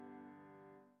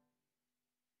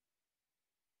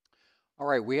All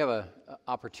right, we have an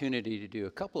opportunity to do a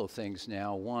couple of things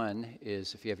now. One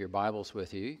is, if you have your Bibles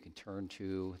with you, you can turn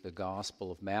to the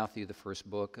Gospel of Matthew, the first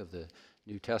book of the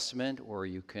New Testament, or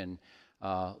you can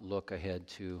look ahead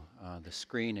to the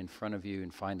screen in front of you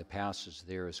and find the passage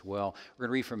there as well. We're going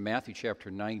to read from Matthew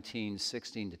chapter 19,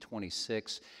 16 to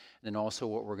 26. And then also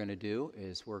what we're going to do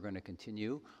is we're going to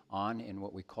continue on in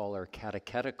what we call our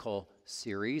catechetical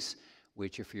series,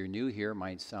 which if you're new here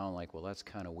might sound like, well, that's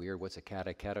kind of weird. What's a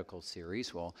catechetical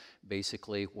series? Well,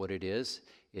 basically what it is,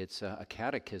 it's a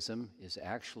catechism is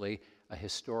actually a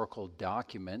historical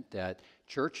document that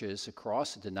churches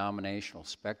across the denominational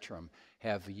spectrum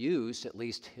have used, at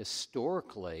least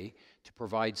historically, to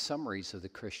provide summaries of the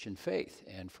Christian faith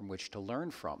and from which to learn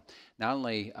from. Not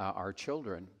only our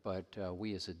children, but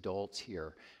we as adults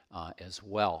here as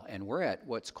well. And we're at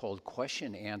what's called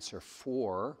question answer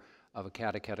 4 of a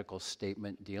catechetical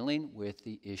statement dealing with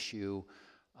the issue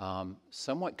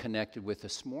somewhat connected with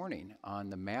this morning on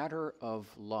the matter of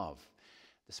love.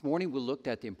 This morning we looked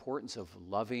at the importance of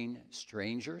loving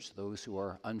strangers, those who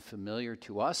are unfamiliar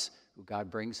to us, who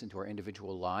God brings into our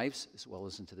individual lives as well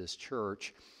as into this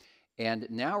church. And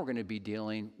now we're going to be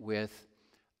dealing with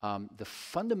the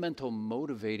fundamental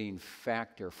motivating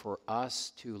factor for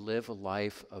us to live a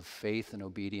life of faith and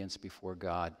obedience before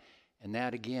God. And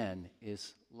that, again,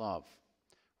 is love.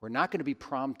 We're not going to be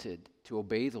prompted to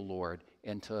obey the Lord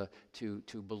and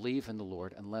to believe in the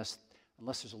Lord unless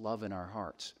there's love in our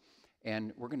hearts.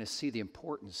 And we're going to see the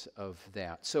importance of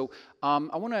that. So I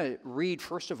want to read,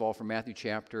 first of all, from Matthew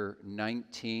chapter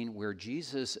 19, where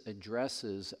Jesus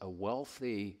addresses a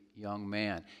wealthy young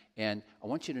man. And I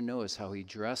want you to notice how he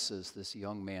addresses this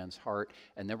young man's heart.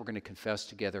 And then we're going to confess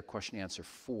together question answer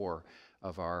 4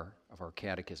 of our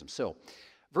catechism. So,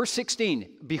 verse 16,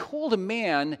 behold, a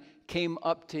man came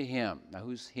up to him. Now,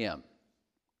 who's him?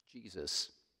 Jesus.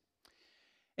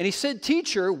 And he said,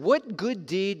 Teacher, what good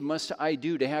deed must I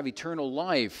do to have eternal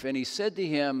life? And he said to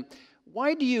him,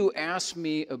 why do you ask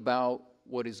me about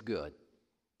what is good?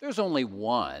 There's only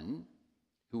one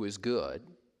who is good.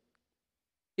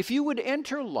 If you would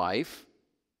enter life,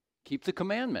 keep the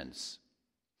commandments.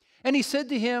 And he said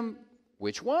to him,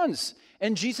 which ones?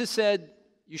 And Jesus said,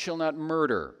 you shall not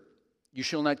murder. You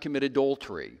shall not commit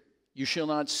adultery. You shall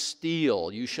not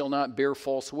steal. You shall not bear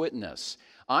false witness.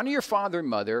 Honor your father and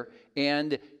mother,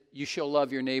 and you shall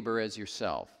love your neighbor as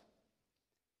yourself.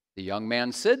 The young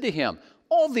man said to him,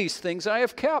 all these things I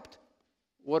have kept.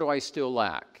 What do I still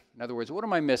lack? In other words, what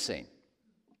am I missing?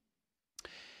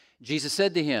 Jesus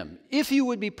said to him, if you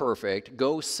would be perfect,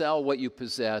 go sell what you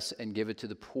possess and give it to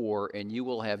the poor, and you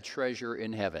will have treasure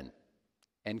in heaven.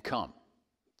 And come,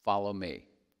 follow me.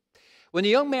 When the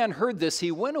young man heard this,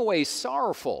 he went away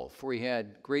sorrowful, for he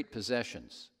had great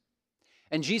possessions.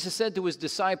 And Jesus said to his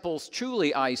disciples,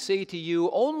 truly I say to you,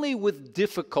 only with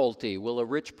difficulty will a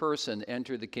rich person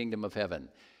enter the kingdom of heaven.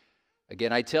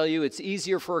 Again, I tell you, it's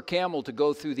easier for a camel to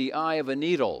go through the eye of a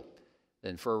needle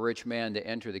than for a rich man to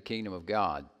enter the kingdom of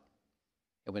God.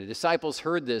 And when the disciples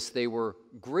heard this, they were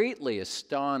greatly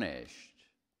astonished,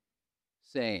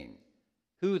 saying,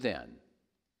 Who then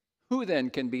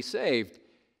can be saved?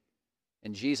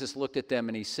 And Jesus looked at them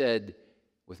and he said,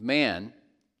 with man,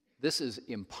 this is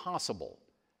impossible,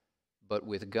 but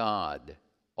with God,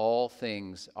 all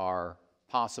things are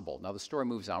possible. Now the story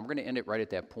moves on. We're going to end it right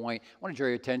at that point. I want to draw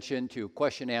your attention to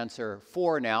question answer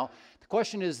 4 now. The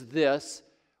question is this: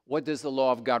 what does the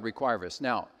law of God require of us?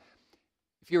 Now,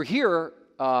 if you're here,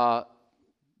 well,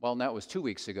 that was 2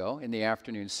 weeks ago in the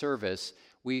afternoon service,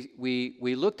 we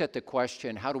looked at the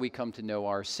question, how do we come to know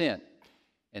our sin?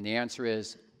 And the answer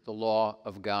is, the law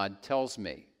of God tells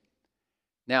me.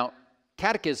 Now,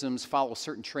 catechisms follow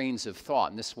certain trains of thought,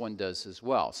 and this one does as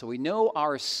well. So we know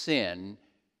our sin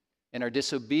and our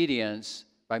disobedience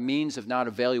by means of not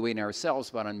evaluating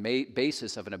ourselves, but on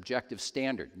basis of an objective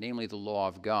standard, namely the law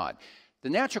of God.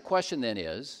 The natural question then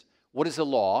is, what does the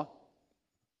law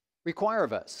require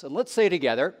of us? And let's say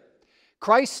together,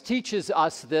 Christ teaches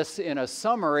us this in a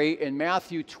summary in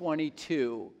Matthew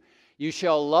 22. You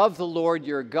shall love the Lord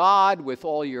your God with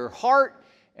all your heart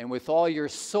and with all your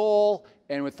soul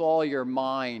and with all your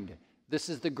mind. This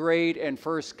is the great and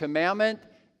first commandment,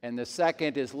 and the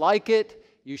second is like it.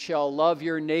 You shall love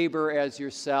your neighbor as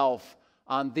yourself.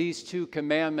 On these 2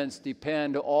 commandments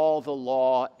depend all the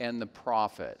law and the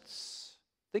prophets.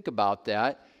 Think about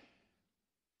that.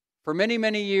 For many,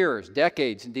 many years,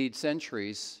 decades, indeed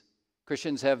centuries,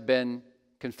 Christians have been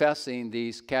confessing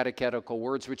these catechetical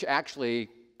words, which actually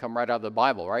come right out of the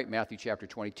Bible, right? Matthew chapter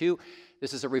 22.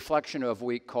 This is a reflection of what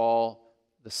we call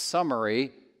the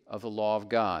summary of the law of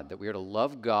God, that we are to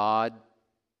love God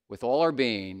with all our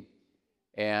being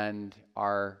and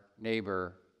our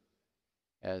neighbor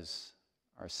as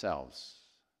ourselves.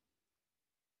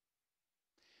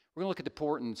 We're going to look at the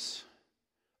importance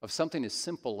of something as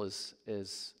simple as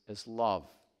love.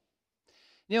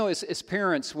 You know, as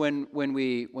parents, when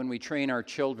we train our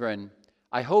children,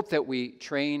 I hope that we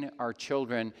train our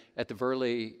children at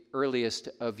the earliest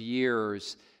of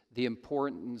years the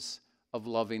importance of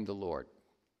loving the Lord.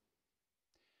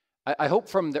 I hope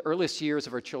from the earliest years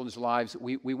of our children's lives,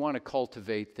 we want to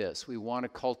cultivate this. We want to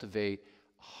cultivate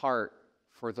a heart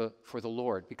for the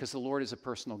Lord, because the Lord is a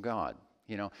personal God.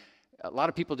 You know, a lot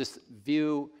of people just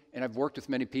view, and I've worked with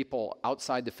many people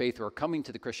outside the faith who are coming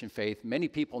to the Christian faith. Many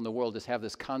people in the world just have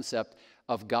this concept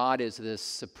of God as this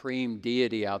supreme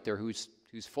deity out there who's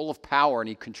full of power and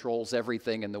he controls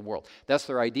everything in the world. That's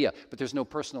their idea, but there's no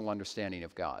personal understanding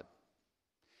of God.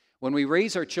 When we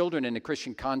raise our children in a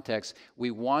Christian context, we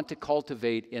want to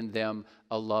cultivate in them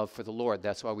a love for the Lord.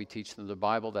 That's why we teach them the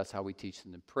Bible. That's how we teach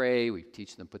them to pray. We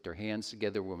teach them to put their hands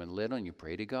together when little, and you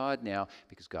pray to God now,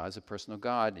 because God is a personal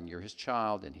God, and you're his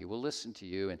child, and he will listen to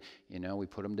you. And, you know, we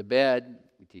put them to bed.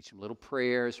 We teach them little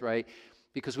prayers, right?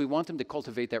 Because we want them to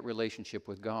cultivate that relationship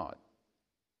with God.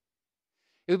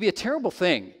 It would be a terrible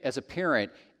thing as a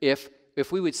parent if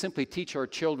we would simply teach our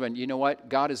children, you know what,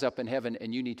 God is up in heaven,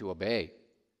 and you need to obey.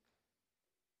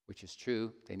 Which is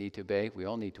true. They need to obey. We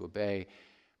all need to obey.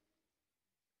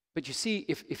 But you see,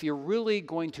 if you're really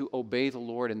going to obey the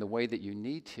Lord in the way that you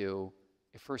need to,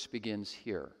 it first begins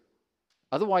here.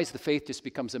 Otherwise, the faith just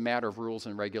becomes a matter of rules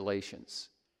and regulations.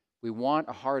 We want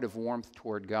a heart of warmth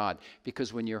toward God,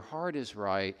 because when your heart is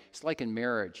right, it's like in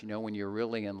marriage, you know, when you're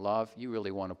really in love, you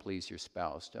really want to please your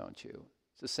spouse, don't you?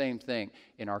 It's the same thing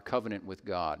in our covenant with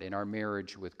God, in our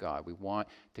marriage with God. We want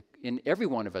to, in every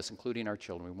one of us, including our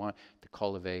children, we want to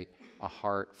cultivate a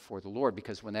heart for the Lord,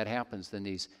 because when that happens, then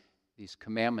these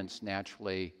commandments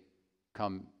naturally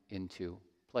come into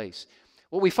place.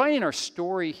 What we find in our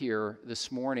story here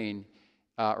this morning,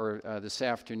 or this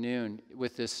afternoon,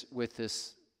 with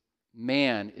this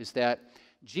man, is that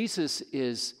Jesus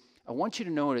is, I want you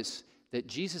to notice that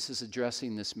Jesus is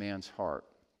addressing this man's heart.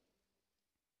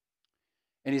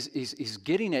 And he's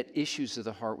getting at issues of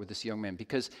the heart with this young man,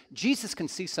 because Jesus can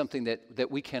see something that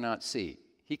we cannot see.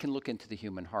 He can look into the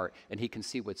human heart, and he can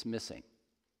see what's missing.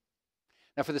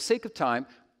 Now, for the sake of time,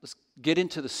 let's get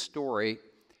into the story.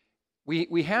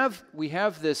 We have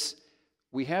this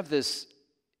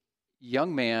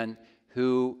young man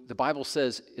who the Bible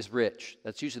says is rich.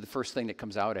 That's usually the first thing that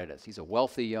comes out at us. He's a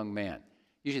wealthy young man.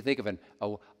 Usually think of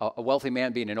a wealthy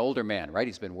man being an older man, right?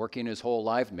 He's been working his whole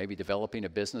life, maybe developing a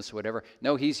business or whatever.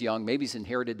 No, he's young. Maybe he's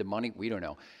inherited the money. We don't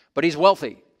know. But he's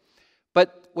wealthy.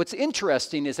 But what's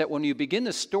interesting is that when you begin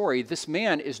the story, this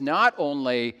man is not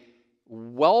only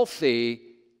wealthy,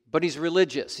 but he's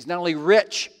religious. He's not only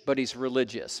rich, but he's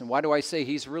religious. And why do I say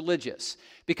he's religious?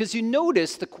 Because you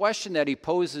notice the question that he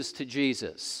poses to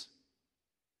Jesus.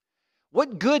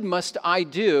 What good must I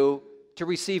do to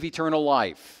receive eternal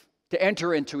life? To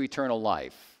enter into eternal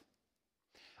life?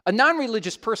 A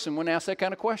non-religious person wouldn't ask that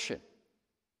kind of question.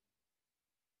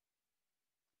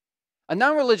 A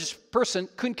non-religious person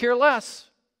couldn't care less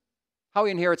how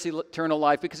he inherits eternal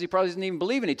life, because he probably doesn't even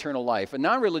believe in eternal life. A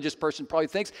non-religious person probably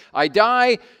thinks, I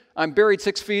die, I'm buried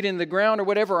 6 feet in the ground or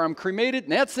whatever, or I'm cremated,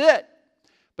 and that's it.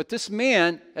 But this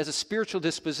man has a spiritual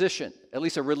disposition, at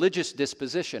least a religious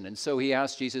disposition, and so he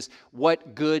asked Jesus,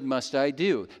 what good must I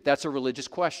do? That's a religious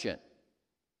question.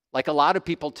 Like a lot of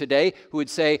people today who would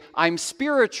say, I'm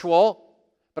spiritual,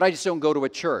 but I just don't go to a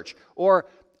church. Or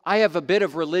I have a bit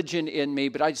of religion in me,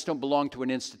 but I just don't belong to an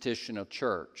institutional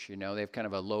church. You know, they have kind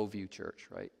of a low-view church,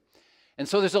 right? And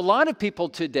so there's a lot of people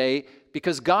today,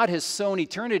 because God has sown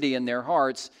eternity in their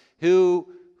hearts, who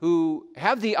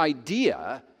have the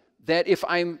idea that if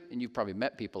I'm, and you've probably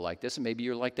met people like this, and maybe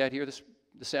you're like that here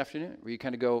this afternoon, where you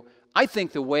kind of go, I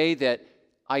think the way that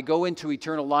I go into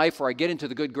eternal life, or I get into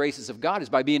the good graces of God, is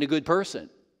by being a good person. And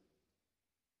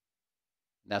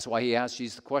that's why he asked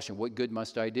Jesus the question, what good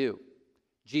must I do?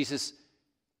 Jesus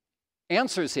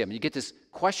answers him. You get this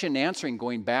question and answering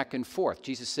going back and forth.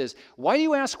 Jesus says, why do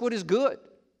you ask what is good?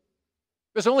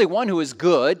 There's only one who is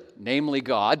good, namely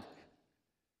God.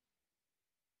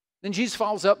 Then Jesus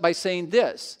follows up by saying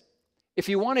this, if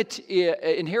you want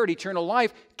to inherit eternal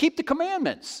life, keep the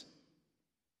commandments.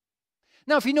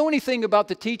 Now, if you know anything about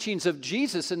the teachings of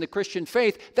Jesus in the Christian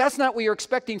faith, that's not what you're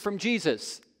expecting from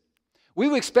Jesus. We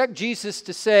would expect Jesus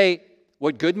to say,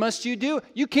 what good must you do?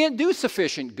 You can't do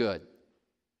sufficient good.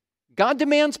 God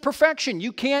demands perfection.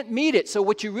 You can't meet it. So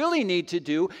what you really need to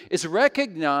do is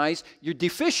recognize your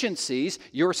deficiencies,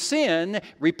 your sin,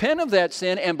 repent of that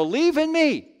sin, and believe in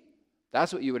me.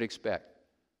 That's what you would expect.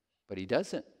 But he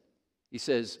doesn't. He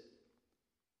says,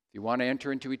 If you want to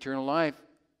enter into eternal life,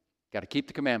 got to keep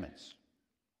the commandments.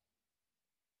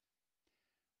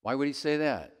 Why would he say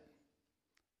that?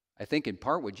 I think in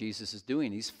part what Jesus is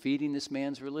doing, he's feeding this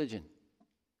man's religion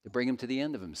to bring him to the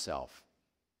end of himself.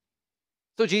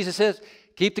 So Jesus says,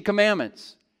 keep the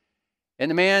commandments.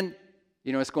 And the man,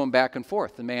 it's going back and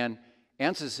forth. The man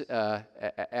gives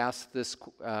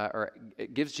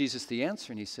Jesus the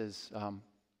answer, and he says,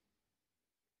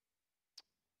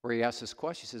 where he asks this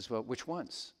question, he says, well, which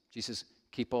ones? Jesus,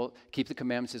 keep the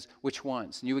commandments. He says, which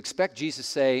ones? And you expect Jesus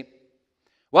to say,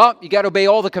 well, you got to obey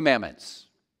all the commandments.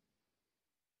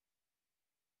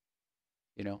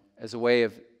 As a way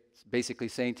of basically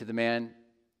saying to the man,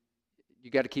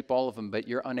 you got to keep all of them, but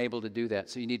you're unable to do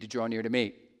that, so you need to draw near to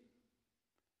me.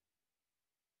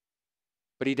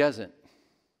 But he doesn't.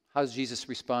 How does Jesus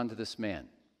respond to this man?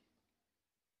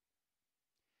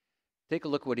 Take a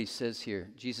look at what he says here.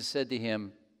 Jesus said to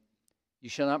him, "You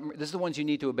shall not." This is the ones you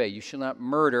need to obey. You shall not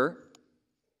murder.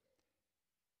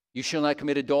 You shall not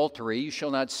commit adultery. You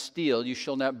shall not steal. You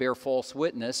shall not bear false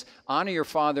witness. Honor your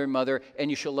father and mother, and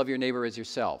you shall love your neighbor as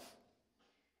yourself.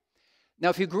 Now,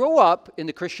 if you grow up in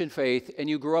the Christian faith and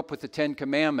you grow up with the Ten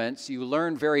Commandments, you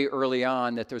learn very early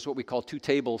on that there's what we call two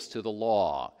tables to the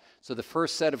law. So the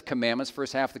first set of commandments,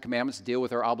 first half of the commandments, deal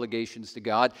with our obligations to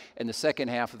God, and the second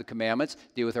half of the commandments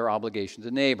deal with our obligation to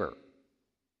neighbor.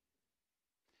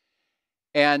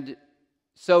 And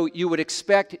so you would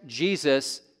expect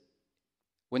Jesus,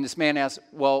 when this man asks,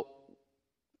 well,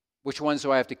 which ones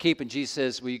do I have to keep? And Jesus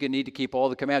says, well, you're going to need to keep all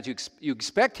the commandments. You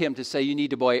expect him to say you need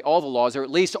to obey all the laws, or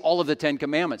at least all of the Ten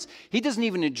Commandments. He doesn't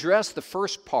even address the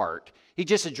first part. He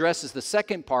just addresses the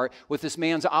second part with this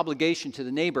man's obligation to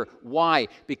the neighbor. Why?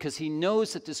 Because he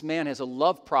knows that this man has a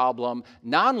love problem,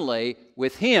 not only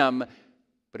with him,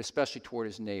 but especially toward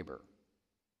his neighbor.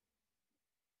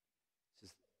 He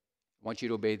says, I want you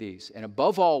to obey these. And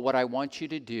above all, what I want you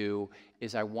to do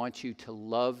is I want you to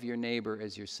love your neighbor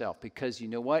as yourself. Because you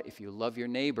know what? If you love your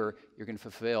neighbor, you're going to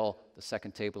fulfill the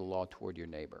second table of the law toward your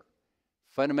neighbor.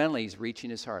 Fundamentally, he's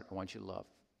reaching his heart. I want you to love.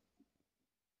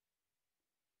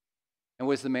 And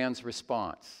what was the man's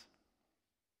response?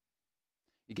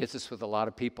 He gets this with a lot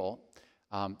of people.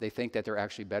 They think that they're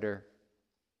actually better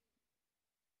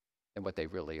than what they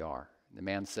really are. And the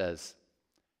man says,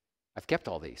 I've kept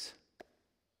all these.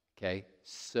 Okay,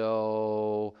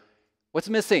 so what's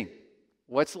missing?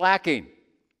 What's lacking?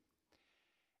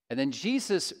 And then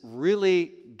Jesus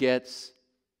really gets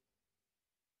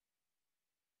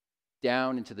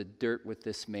down into the dirt with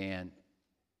this man.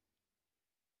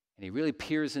 And he really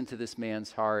peers into this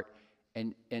man's heart.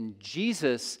 And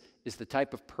Jesus is the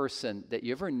type of person that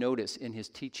you ever notice in his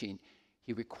teaching,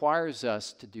 he requires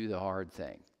us to do the hard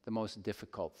thing, the most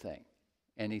difficult thing.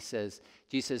 And Jesus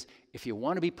says, if you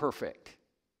want to be perfect,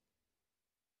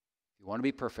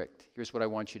 here's what I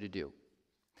want you to do.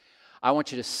 I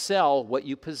want you to sell what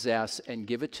you possess and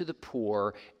give it to the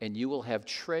poor, and you will have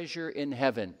treasure in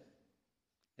heaven.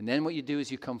 And then what you do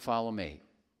is you come follow me.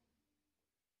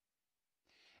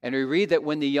 And we read that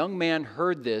when the young man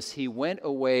heard this, he went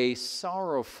away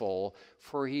sorrowful,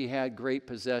 for he had great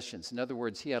possessions. In other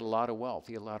words, he had a lot of wealth,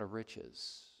 he had a lot of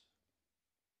riches.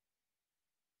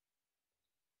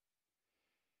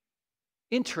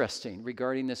 Interesting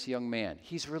regarding this young man.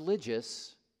 He's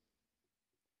religious,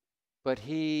 but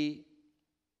he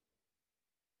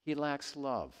lacks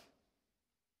love.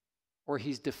 Or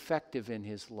he's defective in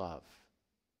his love.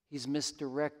 He's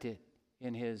misdirected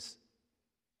in his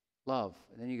love.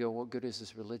 And then you go, what good is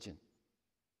this religion?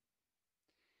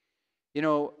 In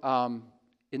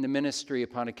the ministry,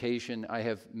 upon occasion, I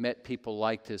have met people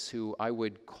like this who I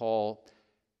would call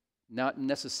not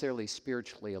necessarily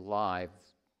spiritually alive,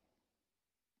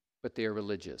 but they are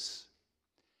religious.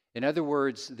 In other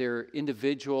words, they're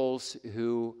individuals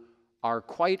who are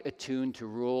quite attuned to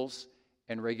rules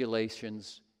and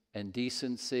regulations and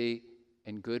decency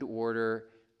and good order.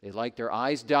 They like their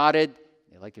I's dotted,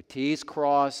 they like their T's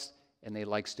crossed, and they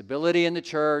like stability in the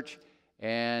church,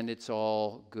 and it's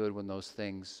all good when those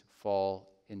things fall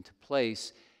into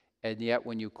place. And yet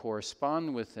when you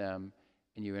correspond with them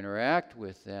and you interact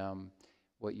with them,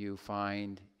 what you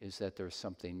find is that there's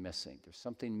something missing. There's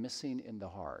something missing in the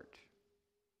heart.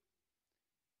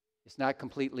 It's not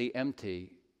completely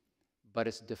empty, but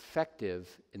it's defective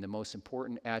in the most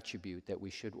important attribute that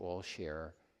we should all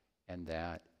share, and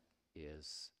that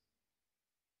is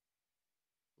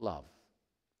love.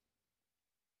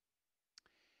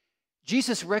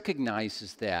 Jesus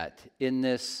recognizes that in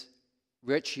this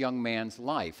rich young man's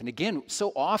life. And again,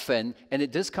 so often, and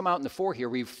it does come out in the fore here,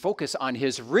 we focus on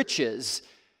his riches,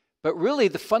 but really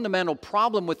the fundamental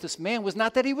problem with this man was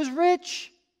not that he was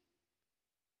rich.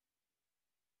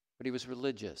 but he was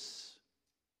religious.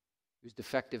 He was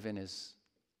defective in his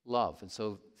love, and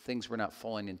so things were not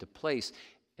falling into place,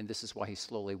 and this is why he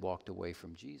slowly walked away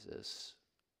from Jesus,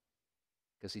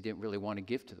 because he didn't really want to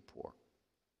give to the poor.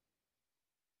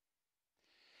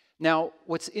 Now,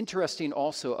 what's interesting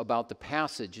also about the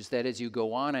passage is that as you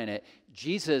go on in it,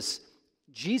 Jesus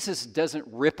doesn't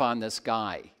rip on this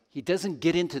guy. He doesn't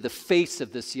get into the face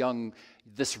of this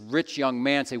rich young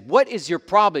man and say, "What is your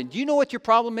problem? Do you know what your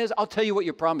problem is? I'll tell you what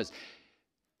your problem is.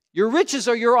 Your riches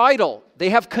are your idol. They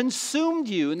have consumed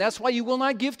you, and that's why you will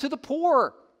not give to the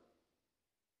poor.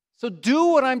 So do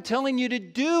what I'm telling you to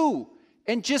do,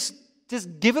 and just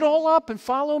give it all up and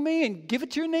follow me and give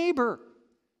it to your neighbor."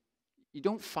 You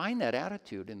don't find that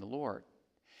attitude in the Lord.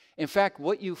 In fact,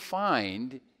 what you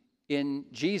find in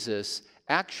Jesus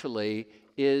actually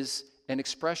is an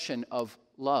expression of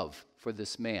love for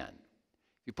this man.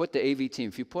 If you put the AV team,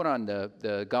 if you put on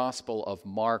the Gospel of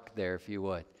Mark there, if you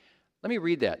would. Let me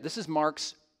read that. This is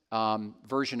Mark's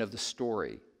version of the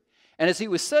story. "And as he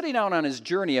was setting out on his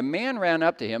journey, a man ran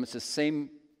up to him," it's the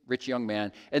same rich young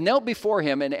man, "and knelt before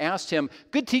him and asked him,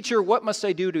 'Good teacher, what must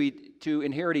I do to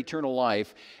inherit eternal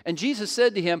life?' And Jesus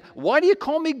said to him, 'Why do you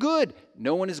call me good?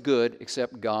 No one is good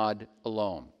except God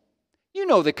alone. You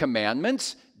know the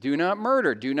commandments. Do not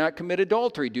murder. Do not commit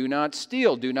adultery. Do not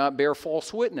steal. Do not bear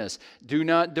false witness. Do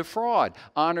not defraud.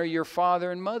 Honor your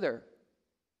father and mother.'"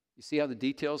 You see how the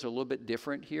details are a little bit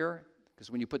different here?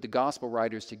 Because when you put the gospel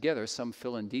writers together, some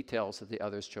fill in details that the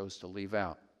others chose to leave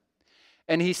out.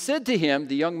 "And he said to him,"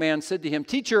 the young man said to him,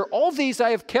 "Teacher, all these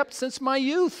I have kept since my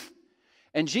youth."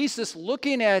 And Jesus,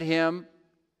 looking at him,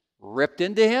 ripped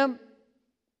into him?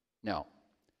 No.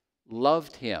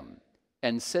 Loved him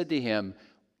and said to him,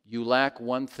 "You lack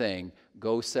one thing.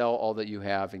 Go sell all that you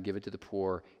have and give it to the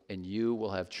poor, and you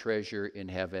will have treasure in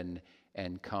heaven,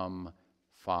 and come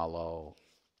follow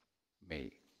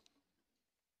me."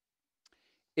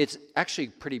 It's actually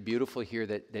pretty beautiful here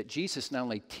that Jesus not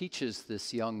only teaches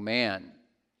this young man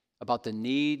about the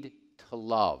need to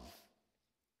love,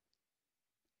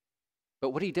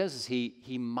 but what he does is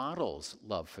he models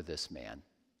love for this man.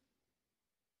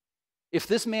 If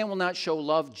this man will not show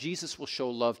love, Jesus will show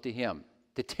love to him,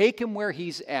 to take him where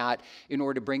he's at in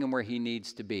order to bring him where he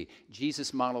needs to be.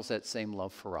 Jesus models that same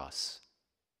love for us.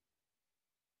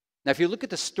 Now, if you look at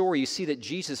the story, you see that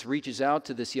Jesus reaches out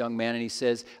to this young man and he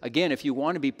says, again, if you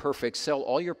want to be perfect, sell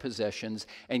all your possessions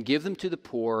and give them to the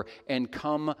poor and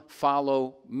come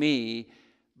follow me.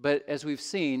 But as we've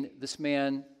seen, this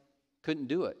man couldn't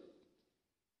do it.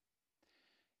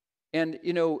 And,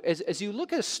 you know, as you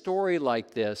look at a story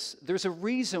like this, there's a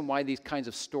reason why these kinds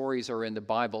of stories are in the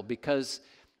Bible, because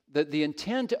the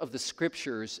intent of the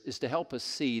Scriptures is to help us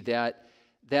see that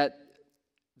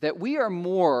we are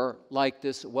more like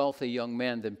this wealthy young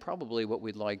man than probably what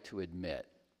we'd like to admit.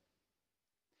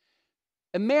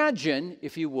 Imagine,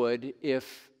 if you would,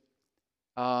 if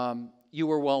you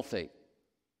were wealthy.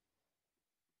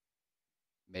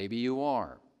 Maybe you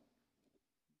are.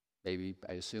 Maybe,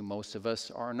 I assume most of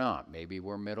us are not. Maybe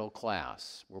we're middle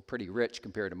class. We're pretty rich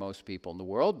compared to most people in the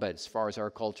world, but as far as our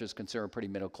culture is concerned, we're pretty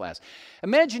middle class.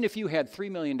 Imagine if you had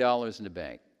 $3 million in the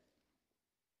bank.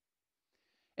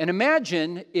 And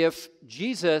imagine if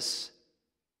Jesus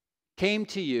came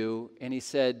to you and he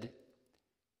said,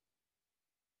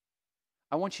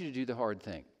 I want you to do the hard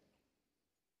thing.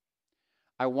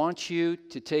 I want you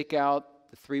to take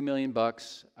out the $3 million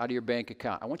out of your bank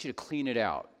account. I want you to clean it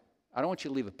out. I don't want you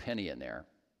to leave a penny in there.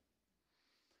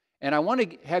 And I want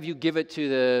to have you give it to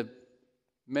the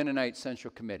Mennonite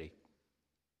Central Committee.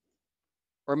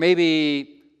 Or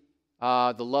maybe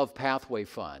the Love Pathway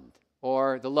Fund.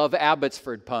 Or the Love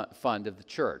Abbotsford Fund of the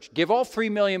church. Give all $3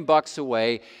 million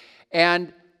away.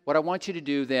 And what I want you to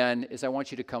do then is I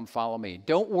want you to come follow me.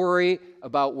 Don't worry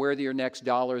about where your next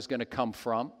dollar is going to come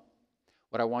from.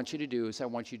 What I want you to do is I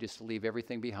want you just to leave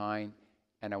everything behind,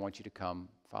 and I want you to come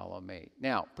follow me.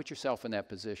 Now, put yourself in that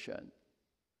position.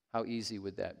 How easy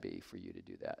would that be for you to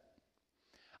do that?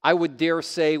 I would dare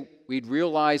say we'd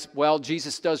realize, well,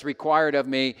 Jesus does require it of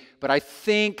me, but I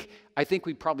think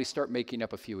we'd probably start making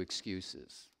up a few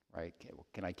excuses, right? Okay, well,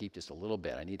 can I keep just a little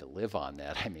bit? I need to live on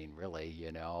that. I mean, really,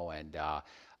 you know, and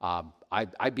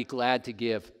I'd be glad to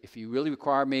give. If you really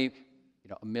require me, you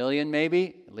know, $1 million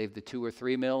maybe, leave the 2 or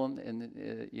 3 million,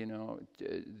 and you know,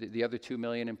 the other 2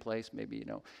 million in place, maybe, you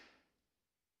know.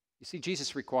 You see,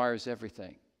 Jesus requires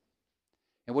everything.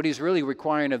 And what he's really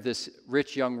requiring of this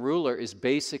rich young ruler is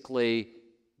basically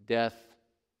death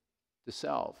to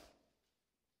self.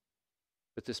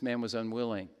 But this man was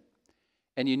unwilling.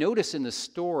 And you notice in the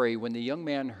story, when the young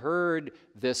man heard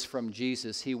this from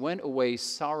Jesus, he went away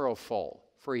sorrowful,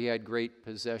 for he had great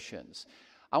possessions.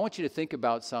 I want you to think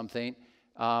about something.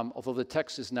 Although the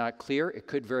text is not clear, it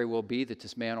could very well be that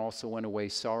this man also went away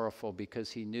sorrowful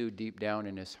because he knew deep down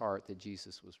in his heart that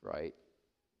Jesus was right.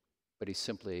 But he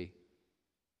simply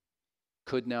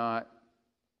could not,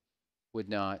 would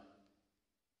not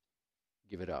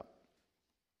give it up.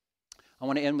 I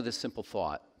want to end with a simple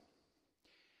thought.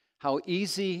 How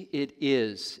easy it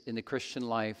is in the Christian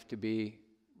life to be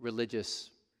religious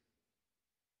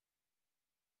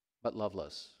but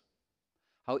loveless.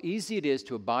 How easy it is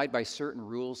to abide by certain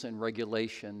rules and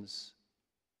regulations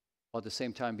while at the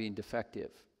same time being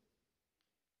defective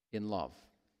in love.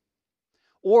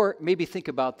 Or maybe think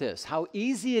about this. How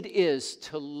easy it is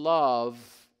to love,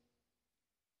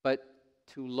 but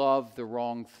to love the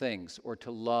wrong things or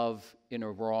to love in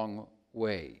a wrong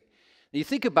way. Now you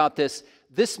think about this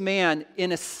man,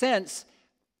 in a sense,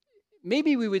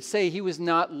 maybe we would say he was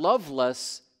not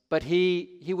loveless, but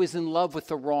he was in love with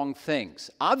the wrong things.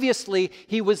 Obviously,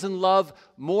 he was in love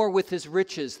more with his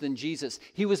riches than Jesus.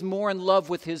 He was more in love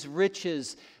with his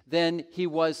riches than he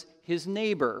was his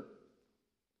neighbor.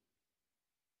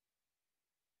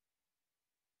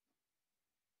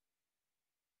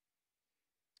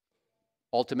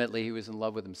 Ultimately, he was in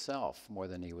love with himself more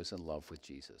than he was in love with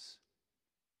Jesus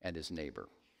and his neighbor.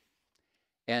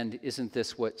 And isn't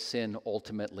this what sin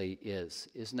ultimately is?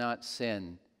 Is not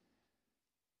sin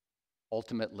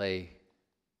ultimately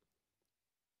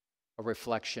a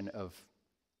reflection of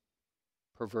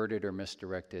perverted or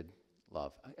misdirected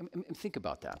love? Think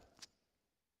about that.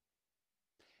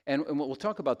 And we'll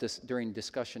talk about this during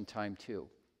discussion time too.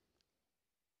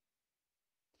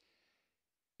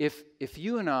 If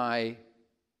you and I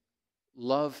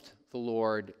loved the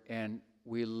Lord and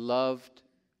we loved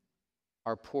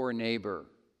our poor neighbor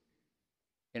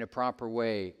in a proper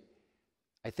way,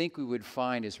 I think we would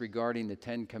find, as regarding the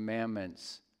Ten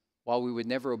Commandments, while we would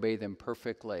never obey them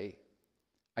perfectly,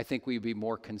 I think we'd be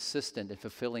more consistent in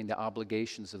fulfilling the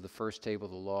obligations of the first table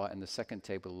of the law and the second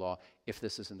table of the law if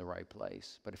this is in the right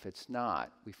place. But if it's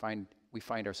not, we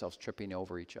find ourselves tripping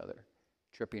over each other,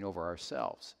 tripping over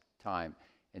ourselves time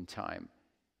and time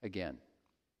again.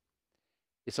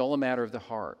 It's all a matter of the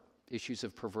heart, issues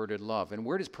of perverted love. And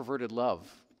where does perverted love,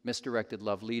 misdirected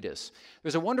love, lead us?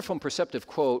 There's a wonderful and perceptive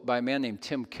quote by a man named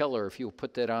Tim Keller, if you'll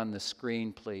put that on the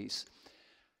screen, please.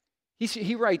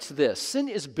 He writes this: "Sin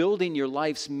is building your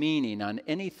life's meaning on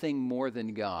anything more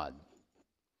than God."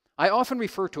 I often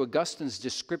refer to Augustine's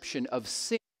description of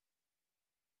sin